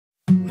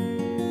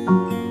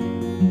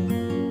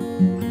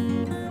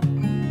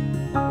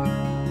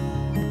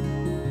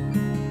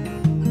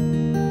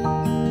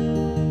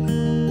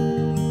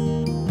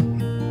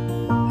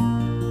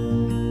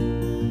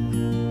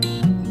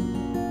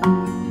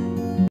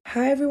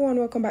Hi everyone,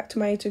 welcome back to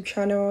my YouTube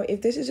channel.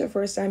 If this is your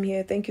first time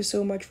here, thank you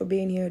so much for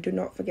being here. Do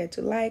not forget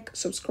to like,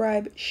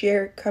 subscribe,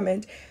 share,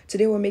 comment.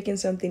 Today we're making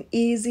something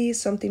easy,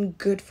 something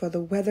good for the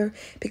weather,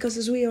 because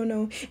as we all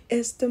know,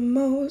 it's the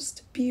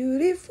most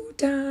beautiful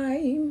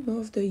time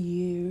of the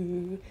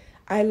year.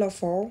 I love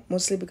fall,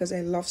 mostly because I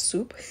love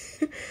soup.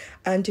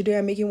 And today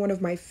I'm making one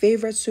of my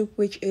favorite soup,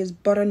 which is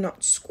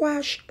butternut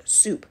squash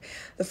soup.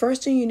 The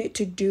first thing you need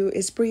to do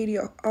is preheat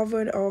your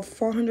oven of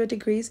 400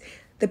 degrees.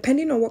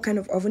 Depending on what kind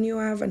of oven you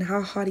have and how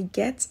hot it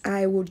gets,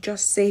 I would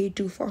just say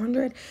do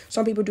 400.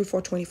 Some people do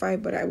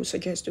 425, but I would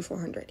suggest do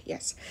 400,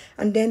 yes.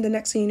 And then the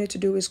next thing you need to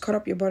do is cut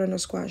up your butternut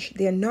squash.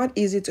 They are not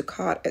easy to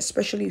cut,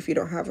 especially if you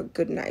don't have a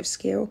good knife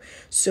scale.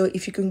 So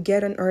if you can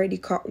get an already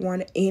cut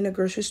one in a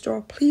grocery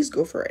store, please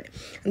go for it.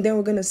 And then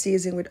we're going to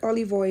season with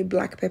olive oil,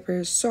 black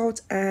pepper,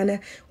 salt, and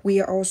we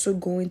are also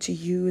going to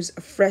use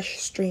a fresh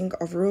string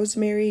of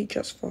rosemary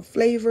just for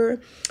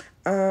flavor.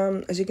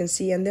 As you can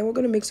see, and then we're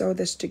going to mix all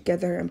this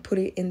together and put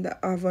it in the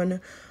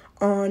oven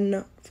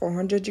on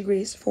 400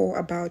 degrees for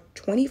about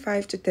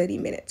 25 to 30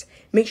 minutes.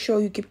 Make sure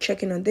you keep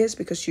checking on this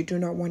because you do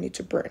not want it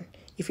to burn.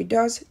 If it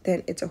does,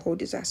 then it's a whole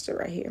disaster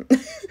right here.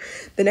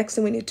 The next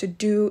thing we need to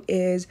do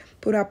is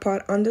put our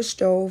pot on the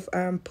stove,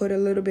 put a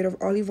little bit of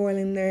olive oil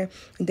in there,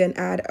 and then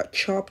add a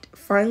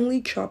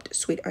finely chopped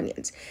sweet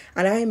onions.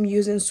 And I am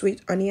using sweet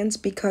onions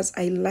because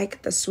I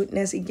like the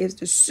sweetness it gives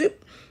the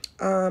soup,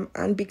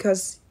 and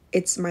because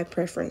it's my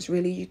preference.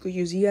 Really, you could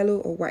use yellow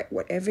or white,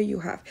 whatever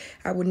you have.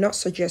 I would not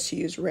suggest you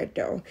use red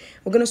though.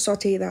 We're going to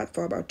saute that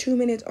for about 2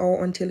 minutes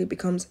or until it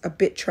becomes a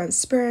bit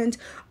transparent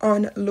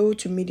on low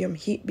to medium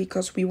heat,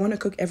 because we want to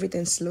cook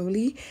everything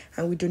slowly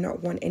and we do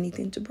not want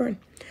anything to burn.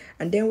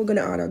 And then we're going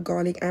to add our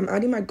garlic. I'm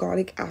adding my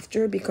garlic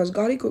after because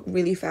garlic cook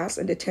really fast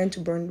and they tend to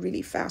burn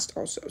really fast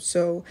also.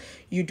 So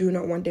you do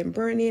not want them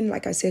burning.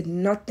 Like I said,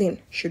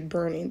 nothing should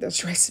burn in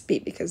this recipe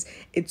because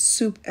it's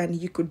soup and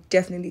you could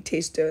definitely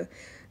taste the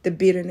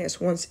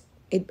bitterness once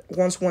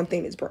one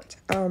thing is burnt.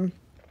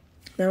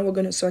 Now we're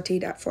going to saute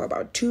that for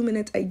about 2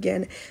 minutes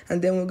again,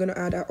 and then we're going to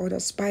add our other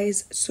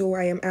spice. So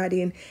I am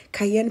adding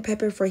cayenne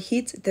pepper for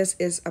heat. This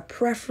is a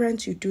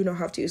preference. You do not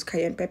have to use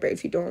cayenne pepper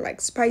if you don't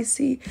like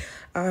spicy,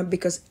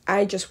 because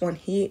I just want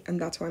heat, and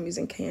that's why I'm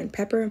using cayenne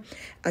pepper.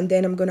 And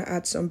then I'm going to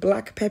add some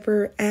black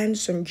pepper and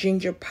some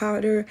ginger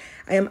powder.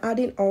 I am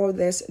adding all of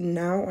this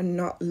now and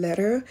not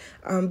later,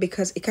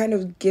 because it kind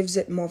of gives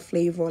it more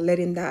flavor,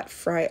 letting that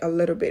fry a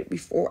little bit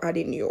before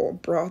adding your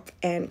broth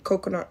and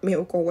coconut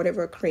milk or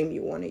whatever cream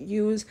you want to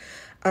use.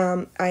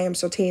 I am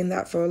sauteing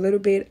that for a little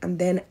bit and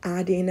then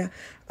adding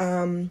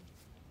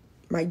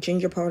my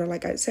ginger powder,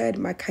 like I said,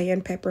 my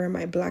cayenne pepper,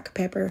 my black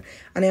pepper,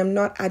 and I am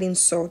not adding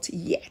salt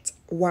yet.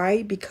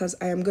 Why? Because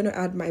I am going to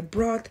add my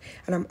broth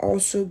and I'm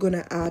also going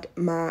to add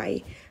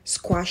my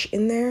squash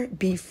in there,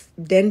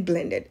 then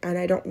blend it, and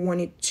I don't want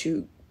it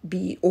to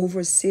be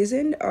over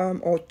seasoned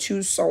or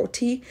too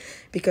salty,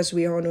 because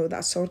we all know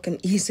that salt can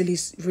easily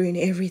ruin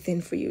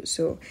everything for you.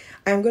 So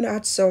I'm gonna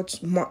add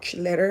salt much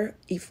later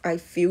if I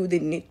feel the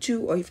need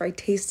to, or if I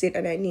taste it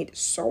and I need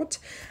salt.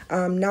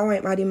 Now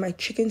I'm adding my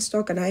chicken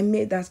stock, and I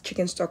made that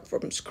chicken stock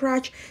from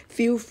scratch.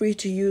 Feel free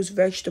to use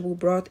vegetable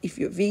broth if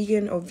you're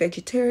vegan or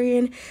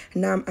vegetarian.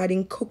 Now I'm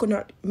adding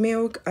coconut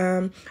milk.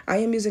 I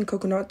am using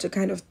coconut to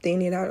kind of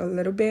thin it out a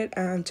little bit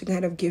and to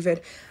kind of give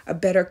it a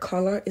better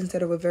color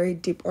instead of a very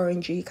deep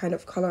orangey kind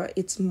of color.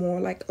 It's more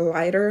like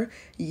lighter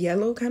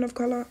yellow kind of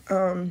color.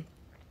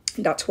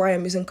 That's why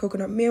I'm using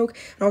coconut milk,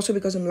 and also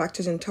because I'm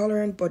lactose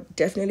intolerant. But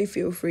definitely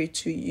feel free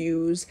to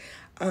use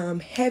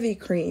heavy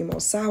cream or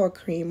sour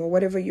cream or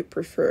whatever you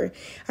prefer.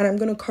 And I'm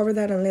going to cover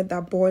that and let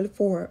that boil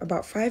for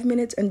about 5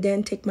 minutes, and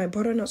then take my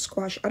butternut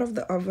squash out of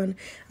the oven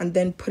and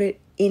then put it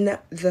in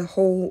the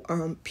whole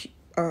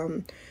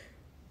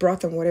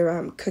broth and whatever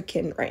I'm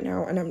cooking right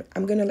now. And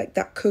I'm gonna let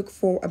that cook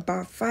for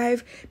about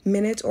 5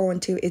 minutes or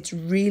until it's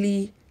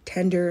really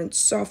tender and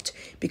soft,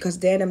 because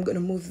then I'm gonna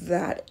move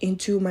that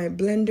into my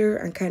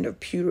blender and kind of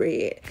puree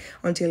it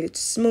until it's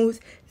smooth.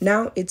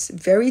 Now it's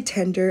very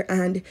tender,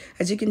 and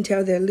as you can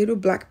tell, there are little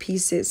black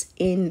pieces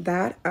in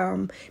that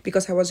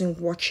because I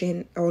wasn't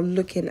watching or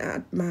looking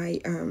at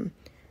my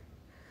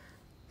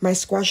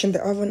squash in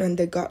the oven and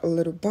they got a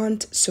little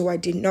burnt, so I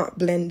did not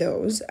blend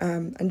those.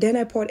 And then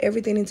I poured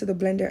everything into the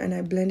blender and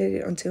I blended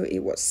it until it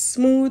was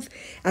smooth,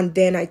 and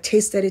then I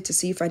tasted it to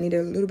see if I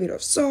needed a little bit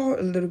of salt,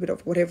 a little bit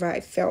of whatever I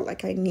felt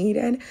like I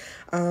needed,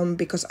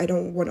 because I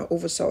don't want to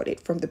oversalt it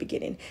from the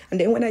beginning. And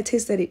then when I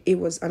tasted it, it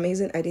was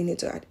amazing. I didn't need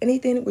to add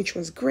anything, which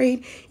was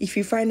great. If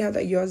you find out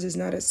that yours is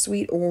not as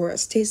sweet or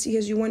as tasty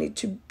as you want it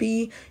to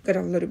be, you gotta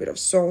have a little bit of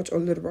salt or a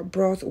little bit of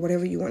broth or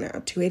whatever you want to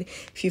add to it.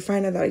 If you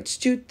find out that it's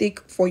too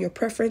thick for your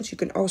preference, you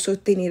can also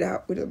thin it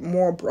out with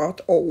more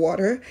broth or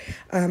water.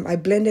 I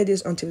blended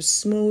this until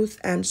smooth,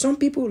 and some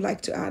people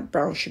like to add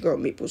brown sugar or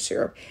maple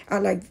syrup. I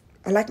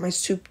like my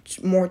soup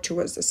more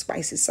towards the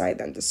spicy side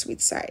than the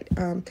sweet side.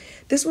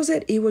 This was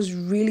it. It was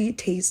really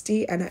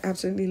tasty and I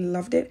absolutely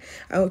loved it.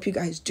 I hope you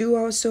guys do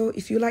also.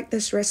 If you like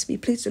this recipe,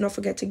 please do not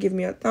forget to give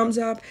me a thumbs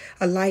up,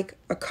 a like,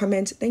 a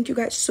comment. Thank you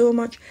guys so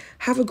much.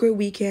 Have a great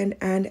weekend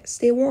and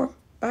stay warm.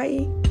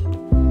 Bye.